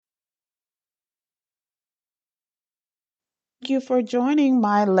you for joining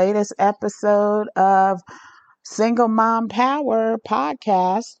my latest episode of Single Mom Power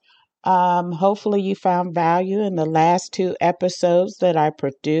podcast. Hopefully, you found value in the last two episodes that I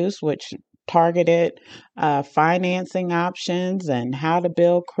produced, which targeted financing options and how to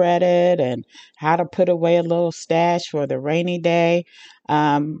build credit and how to put away a little stash for the rainy day.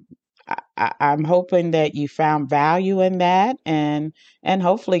 Um, I'm hoping that you found value in that and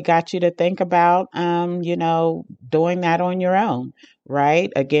hopefully got you to think about doing that on your own,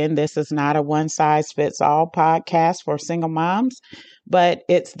 right? Again, this is not a one size fits all podcast for single moms, but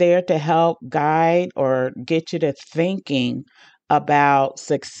it's there to help guide or get you to thinking about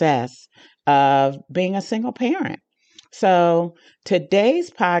success of being a single parent. So, today's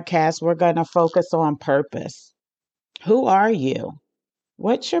podcast, we're going to focus on purpose. Who are you?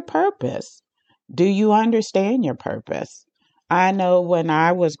 What's your purpose? Do you understand your purpose? I know when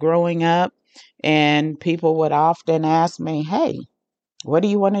I was growing up, and people would often ask me, "Hey, what do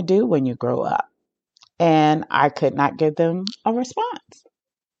you want to do when you grow up?" And I could not give them a response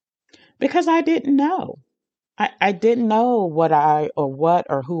because I didn't know. I didn't know what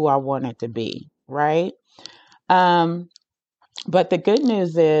or who I wanted to be, right? Um, but the good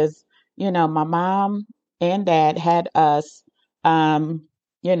news is, my mom and dad had us, um,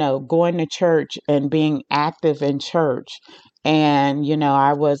 going to church and being active in church. And,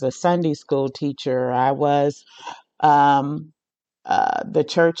 I was a Sunday school teacher. I was um, the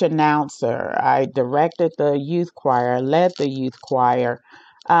church announcer. I directed the youth choir, led the youth choir.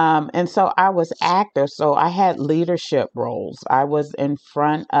 And so I was active. So I had leadership roles. I was in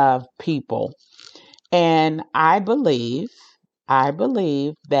front of people. And I believe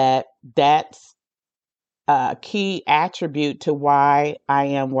that that's a key attribute to why I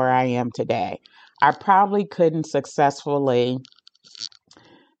am where I am today. I probably couldn't successfully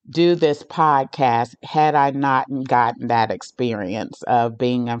do this podcast had I not gotten that experience of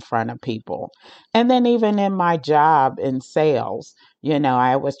being in front of people. And then even in my job in sales,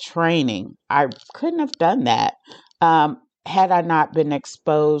 I was training. I couldn't have done that had I not been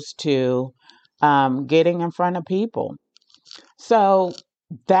exposed to getting in front of people. So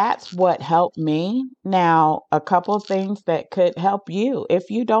that's what helped me. Now, a couple of things that could help you if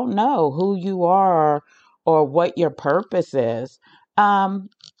you don't know who you are or what your purpose is. Um,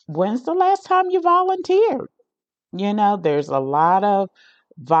 when's the last time you volunteered? There's a lot of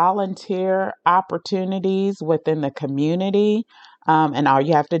volunteer opportunities within the community, and all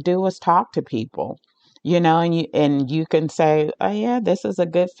you have to do is talk to people. And you can say, "Oh yeah, this is a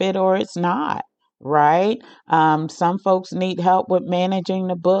good fit," or "It's not." Right? Some folks need help with managing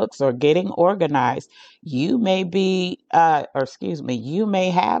the books or getting organized. You may be, or excuse me, you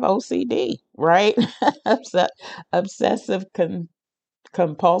may have OCD, right? Obsessive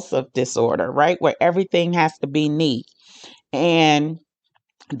compulsive disorder, right? Where everything has to be neat. And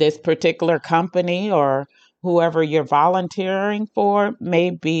this particular company or whoever you're volunteering for may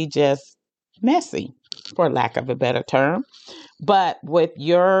be just messy, for lack of a better term. But with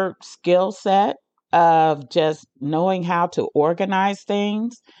your skill set of just knowing how to organize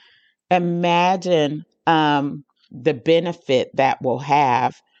things, imagine the benefit that will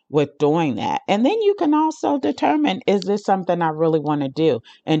have with doing that. And then you can also determine, is this something I really want to do?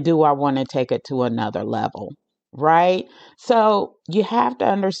 And do I want to take it to another level? Right? So you have to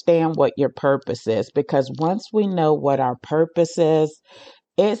understand what your purpose is because once we know what our purpose is,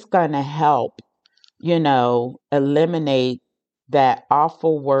 it's going to help, eliminate that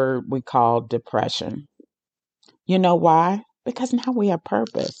awful word we call depression. You know why? Because now we have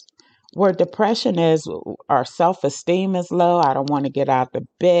purpose. Where depression is, our self esteem is low. I don't want to get out of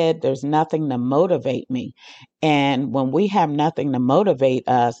bed. There's nothing to motivate me. And when we have nothing to motivate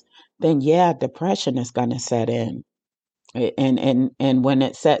us, then yeah, depression is going to set in. And when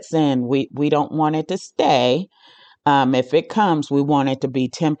it sets in, we don't want it to stay. If it comes, we want it to be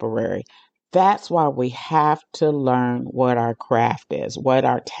temporary. That's why we have to learn what our craft is, what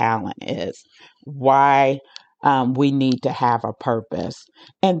our talent is, why we need to have a purpose.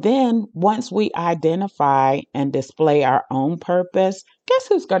 And then once we identify and display our own purpose, guess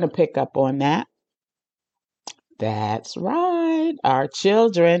who's going to pick up on that? That's right, our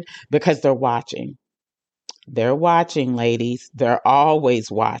children, because they're watching. They're watching, ladies. They're always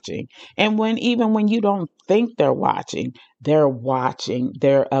watching. And even when you don't think they're watching,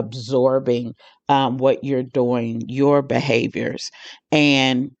 they're absorbing what you're doing, your behaviors.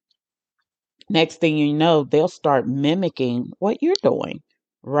 And next thing you know, they'll start mimicking what you're doing,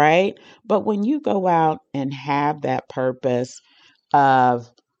 right? But when you go out and have that purpose of,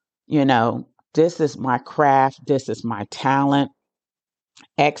 you know, this is my craft, this is my talent,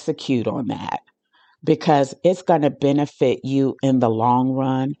 execute on that. because it's going to benefit you in the long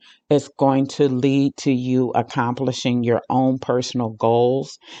run. It's going to lead to you accomplishing your own personal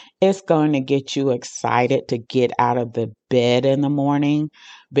goals. It's going to get you excited to get out of the bed in the morning,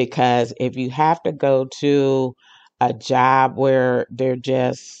 because if you have to go to a job where they're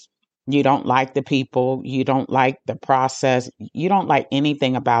just, you don't like the people, you don't like the process, you don't like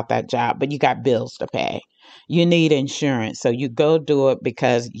anything about that job, but you got bills to pay. You need insurance. So you go do it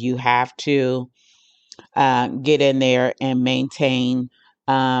because you have to get in there and maintain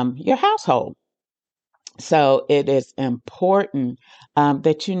your household. So it is important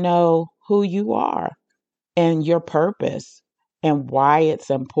that you know who you are and your purpose and why it's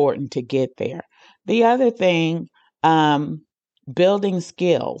important to get there. The other thing, um, building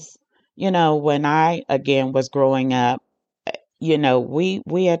skills. When I again was growing up,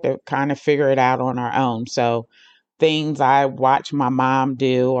 we had to kind of figure it out on our own. So things I watch my mom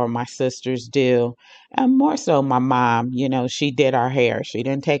do or my sisters do, and more so my mom, she did our hair. She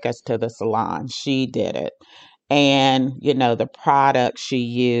didn't take us to the salon. She did it. And, the products she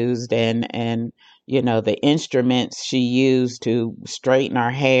used and the instruments she used to straighten our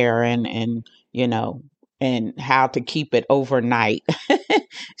hair you know, and how to keep it overnight.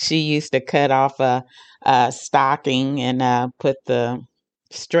 She used to cut off a stocking and put the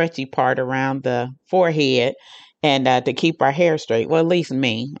stretchy part around the forehead and to keep our hair straight. Well, at least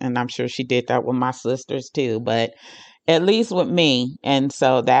me, and I'm sure she did that with my sisters too, but at least with me. And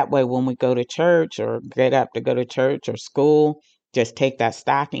so that way, when we go to church or get up to go to church or school, just take that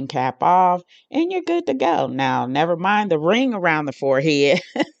stocking cap off and you're good to go. Now, never mind the ring around the forehead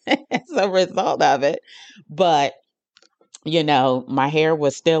as a result of it. But my hair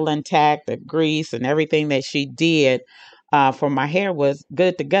was still intact, the grease and everything that she did for my hair was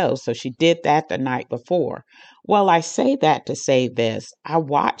good to go. So she did that the night before. Well, I say that to say this: I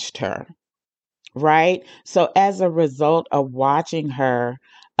watched her, right? So as a result of watching her,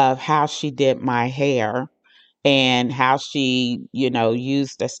 of how she did my hair and how she,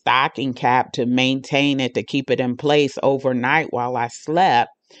 used a stocking cap to maintain it, to keep it in place overnight while I slept,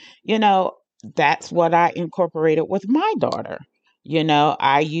 you know, that's what I incorporated with my daughter.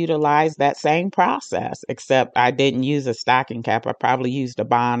 I utilized that same process, except I didn't use a stocking cap. I probably used a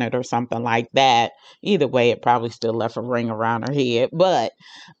bonnet or something like that. Either way, it probably still left a ring around her head. But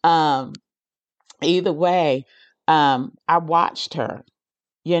um, either way, I watched her,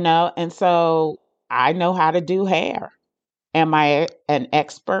 and so I know how to do hair. Am I an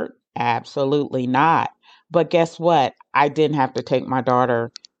expert? Absolutely not. But guess what? I didn't have to take my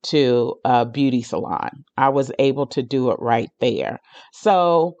daughter to a beauty salon. I was able to do it right there.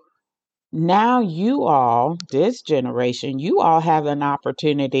 So now you all, this generation, you all have an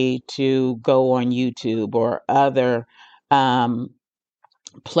opportunity to go on YouTube or other um,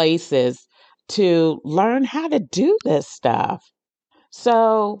 places to learn how to do this stuff.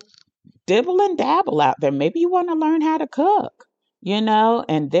 So dibble and dabble out there. Maybe you want to learn how to cook,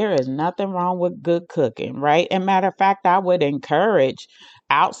 and there is nothing wrong with good cooking, right? And matter of fact, I would encourage,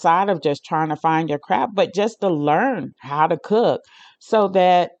 outside of just trying to find your craft, but just to learn how to cook so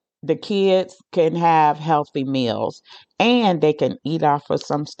that the kids can have healthy meals and they can eat off of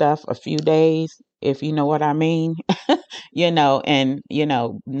some stuff a few days, if you know what I mean. And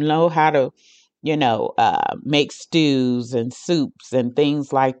know how to make stews and soups and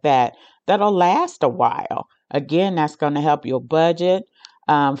things like that that'll last a while. Again, that's going to help your budget,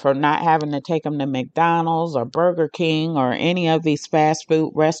 for not having to take them to McDonald's or Burger King or any of these fast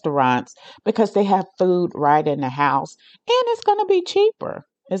food restaurants, because they have food right in the house and it's going to be cheaper.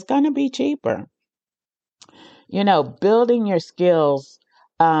 It's going to be cheaper. Building your skills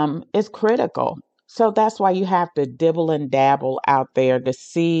is critical. So that's why you have to dibble and dabble out there to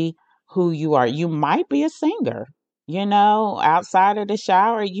see who you are. You might be a singer, outside of the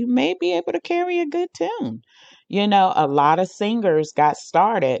shower, you may be able to carry a good tune. A lot of singers got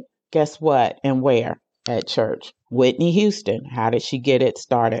started, guess what, and where? At church. Whitney Houston, how did she get it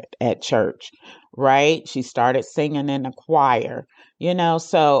started? At church, right? She started singing in a choir,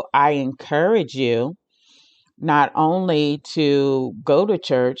 so I encourage you not only to go to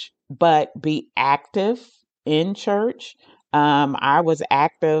church, but be active in church. I was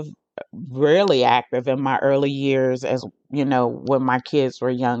active, really active in my early years, as when my kids were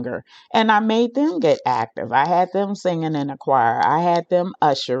younger. And I made them get active. I had them singing in a choir, I had them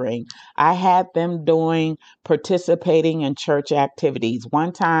ushering, I had them participating in church activities.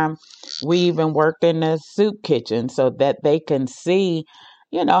 One time, we even worked in the soup kitchen so that they can see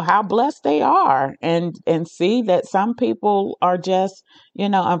how blessed they are, and see that some people are just,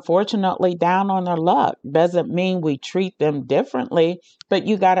 unfortunately down on their luck. Doesn't mean we treat them differently, but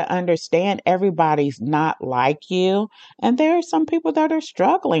you got to understand everybody's not like you. And there are some people that are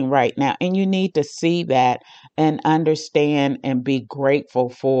struggling right now, and you need to see that and understand and be grateful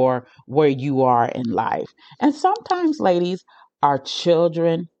for where you are in life. And sometimes, ladies, our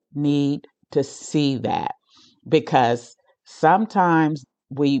children need to see that, because sometimes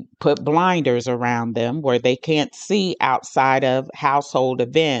we put blinders around them where they can't see outside of household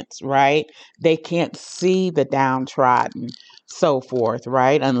events, right? They can't see the downtrodden, so forth,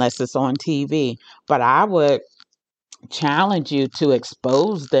 right? Unless it's on TV. But I would challenge you to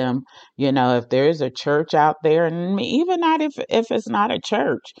expose them. If there's a church out there, and even not if it's not a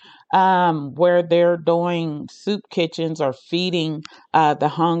church, where they're doing soup kitchens or feeding the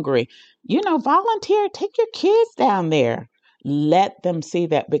hungry, volunteer, take your kids down there, let them see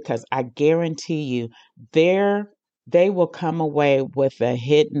that, because I guarantee you they're they will come away with a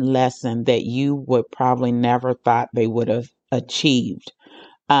hidden lesson that you would probably never thought they would have achieved,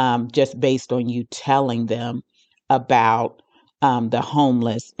 just based on you telling them about the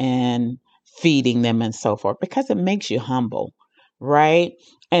homeless and feeding them and so forth, because it makes you humble, right?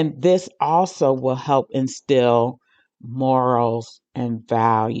 And this also will help instill morals and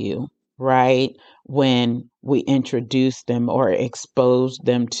value, right? When we introduce them or expose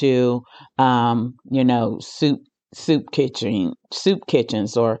them to, soup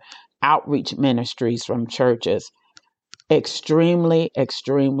kitchens or outreach ministries from churches. Extremely,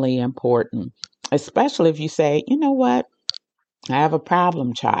 extremely important, especially if you say, you know what, I have a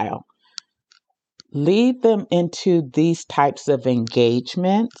problem child. Lead them into these types of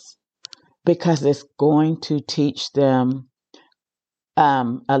engagements, because it's going to teach them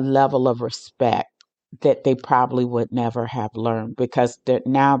a level of respect that they probably would never have learned, because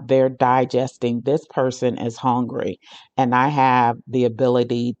now they're digesting, this person is hungry and I have the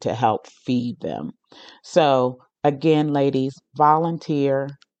ability to help feed them. So, again, ladies, volunteer,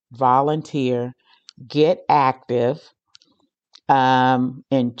 volunteer, get active.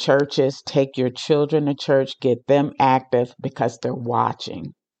 In churches, take your children to church, get them active, because they're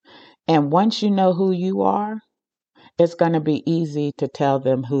watching. And once you know who you are, it's going to be easy to tell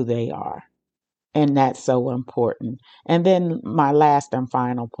them who they are. And that's so important. And then my last and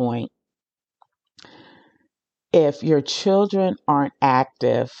final point, if your children aren't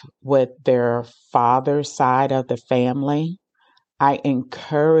active with their father's side of the family, I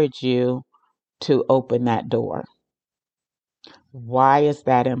encourage you to open that door. Why is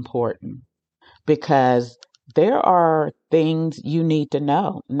that important? Because there are things you need to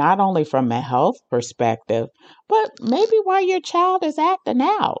know, not only from a health perspective, but maybe why your child is acting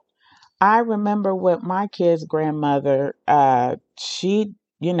out. I remember with my kids' grandmother, she,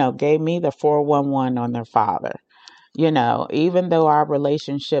 gave me the 411 on their father. Even though our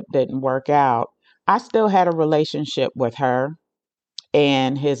relationship didn't work out, I still had a relationship with her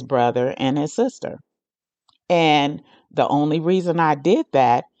and his brother and his sister. And the only reason I did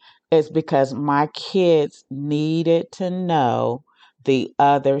that is because my kids needed to know the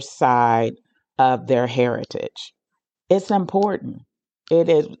other side of their heritage. It's important. It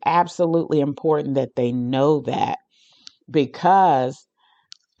is absolutely important that they know that, because,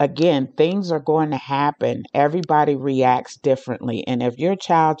 again, things are going to happen. Everybody reacts differently. And if your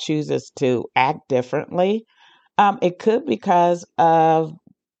child chooses to act differently, it could because of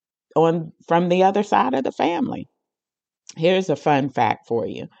on from the other side of the family. Here's a fun fact for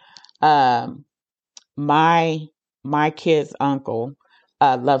you. Um, my my kid's uncle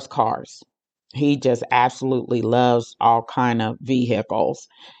loves cars. He just absolutely loves all kind of vehicles,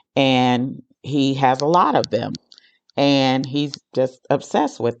 and he has a lot of them, and he's just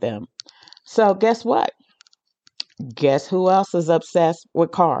obsessed with them. So guess what? Guess who else is obsessed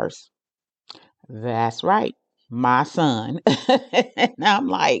with cars? That's right, my son. And I'm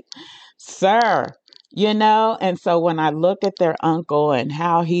like, sir, and so when I look at their uncle and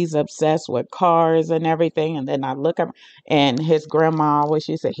how he's obsessed with cars and everything, and then I look at, and his grandma always,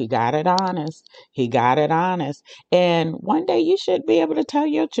 she said, he got it honest. He got it honest. And one day you should be able to tell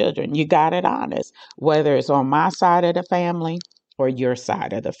your children, you got it honest, whether it's on my side of the family or your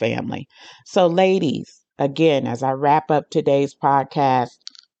side of the family. So, ladies, again, as I wrap up today's podcast,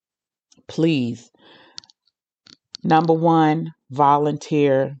 please, number one,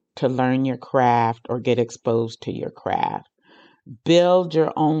 volunteer to learn your craft or get exposed to your craft. Build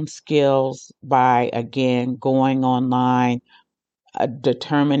your own skills by, again, going online,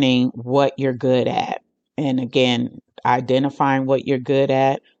 determining what you're good at. And again, identifying what you're good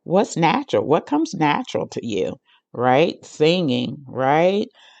at. What's natural? What comes natural to you? right? Singing, right?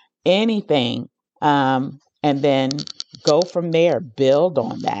 Anything. And then go from there, build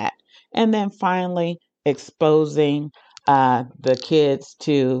on that. And then finally, exposing the kids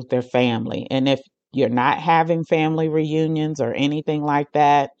to their family. And if you're not having family reunions or anything like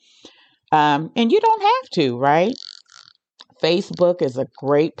that, and you don't have to, right? Facebook is a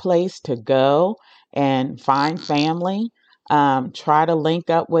great place to go and find family. Try to link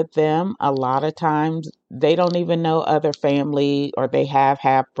up with them. A lot of times they don't even know other family or they have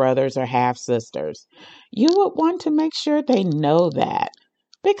half brothers or half sisters. You would want to make sure they know that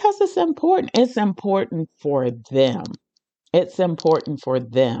because it's important. It's important for them. It's important for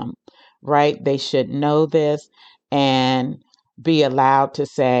them, right? They should know this and be allowed to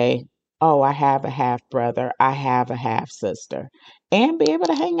say, oh, I have a half brother, I have a half sister, and be able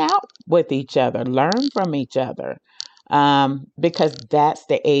to hang out with each other, learn from each other, because that's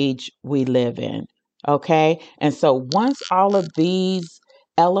the age we live in. Okay. And so once all of these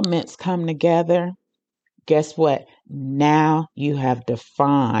elements come together, guess what? Now you have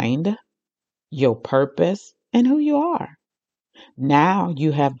defined your purpose and who you are. Now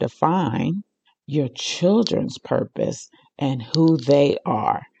you have defined your children's purpose and who they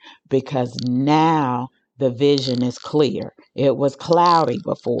are because now the vision is clear. It was cloudy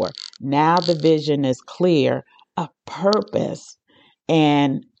before. Now the vision is clear, a purpose,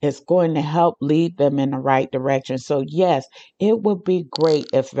 and it's going to help lead them in the right direction. So, yes, it would be great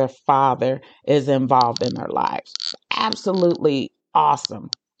if their father is involved in their lives. Absolutely awesome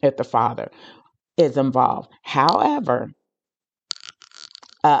if the father is involved. However,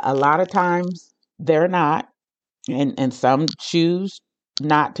 a lot of times they're not, and some choose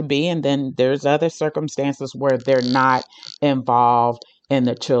not to be. And then there's other circumstances where they're not involved in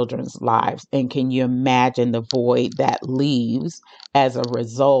the children's lives. And can you imagine the void that leaves as a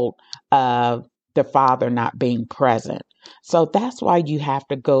result of the father not being present? So that's why you have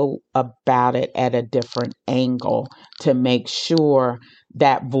to go about it at a different angle to make sure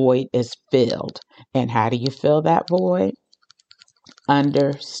that void is filled. And how do you fill that void?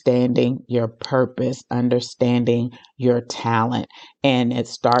 Understanding your purpose, understanding your talent. And it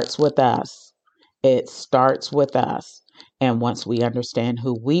starts with us. It starts with us. And once we understand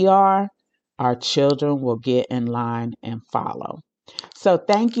who we are, our children will get in line and follow. So,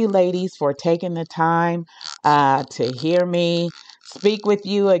 thank you, ladies, for taking the time to hear me speak with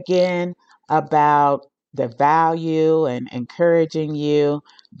you again about the value and encouraging you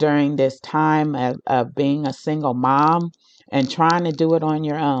during this time of being a single mom and trying to do it on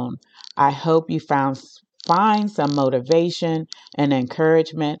your own. I hope you find some motivation and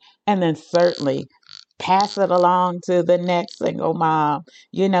encouragement, and then certainly pass it along to the next single mom.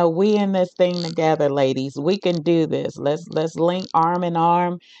 You know, we in this thing together, ladies. We can do this. Let's link arm in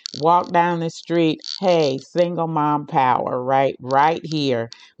arm, walk down the street. Hey, single mom power, right here.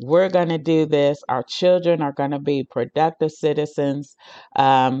 We're gonna do this. Our children are gonna be productive citizens,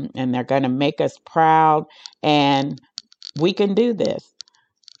 and they're gonna make us proud. And we can do this.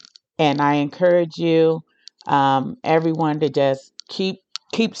 And I encourage you, everyone, to just keep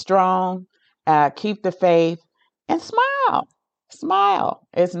strong, keep the faith, and smile. Smile.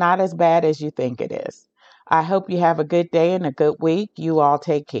 It's not as bad as you think it is. I hope you have a good day and a good week. You all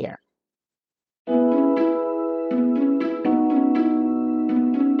take care.